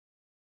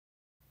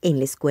En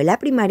la Escuela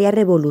Primaria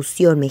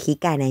Revolución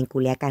Mexicana en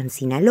Culiacán,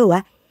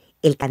 Sinaloa,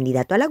 el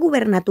candidato a la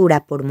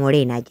gubernatura por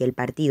Morena y el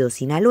partido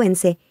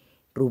sinaloense,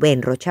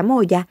 Recibe Rocha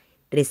Moya,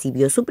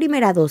 recibió su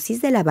primera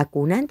dosis de la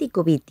vacuna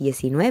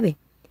anticovid-19.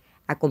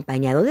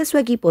 Acompañado de su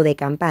equipo de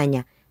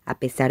campaña, a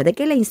pesar de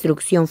que la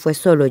instrucción fue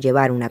solo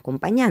llevar un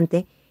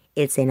acompañante,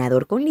 el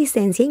senador con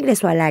licencia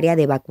ingresó al área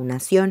de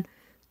vacunación,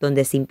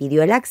 donde se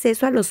impidió el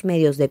acceso a los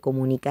medios de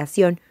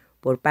comunicación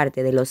por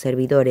parte de los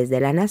servidores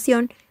de la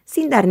nación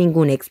sin dar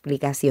ninguna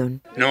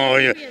explicación. No,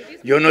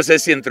 yo no sé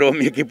si entró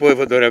mi equipo de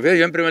fotografía,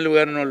 yo en primer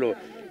lugar no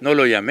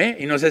lo llamé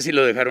y no sé si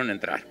lo dejaron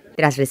entrar.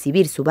 Tras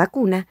recibir su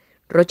vacuna,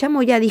 Rocha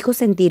Moya dijo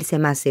sentirse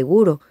más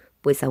seguro,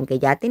 pues aunque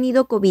ya ha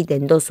tenido COVID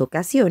en 2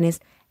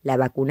 ocasiones, la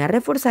vacuna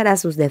reforzará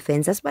sus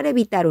defensas para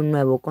evitar un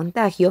nuevo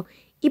contagio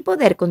y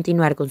poder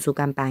continuar con su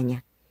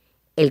campaña.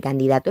 El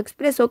candidato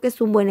expresó que es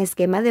un buen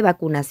esquema de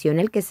vacunación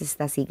el que se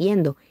está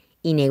siguiendo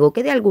y negó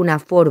que de alguna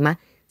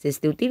forma se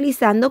esté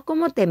utilizando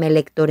como tema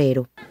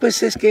electorero.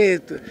 Pues es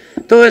que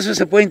todo eso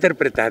se puede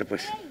interpretar,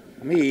 pues.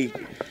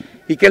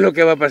 ¿Y qué es lo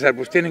que va a pasar?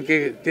 Pues tienen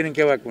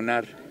que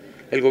vacunar.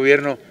 El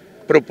gobierno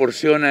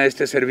proporciona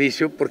este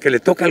servicio porque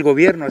le toca al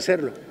gobierno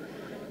hacerlo.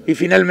 Y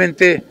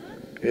finalmente,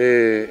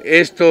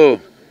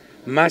 esto,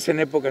 más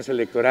en épocas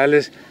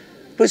electorales,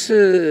 pues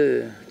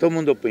todo el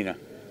mundo opina.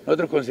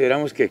 Nosotros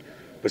consideramos que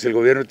pues el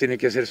gobierno tiene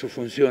que hacer su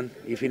función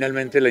y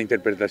finalmente la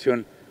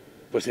interpretación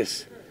pues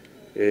es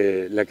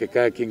la que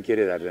cada quien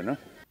quiere darle, ¿no?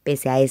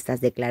 Pese a estas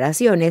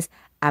declaraciones,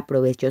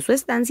 aprovechó su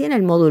estancia en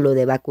el módulo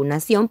de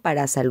vacunación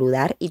para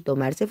saludar y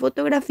tomarse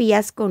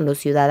fotografías con los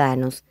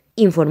ciudadanos,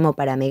 informó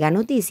para Mega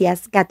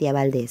Noticias Katia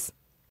Valdés.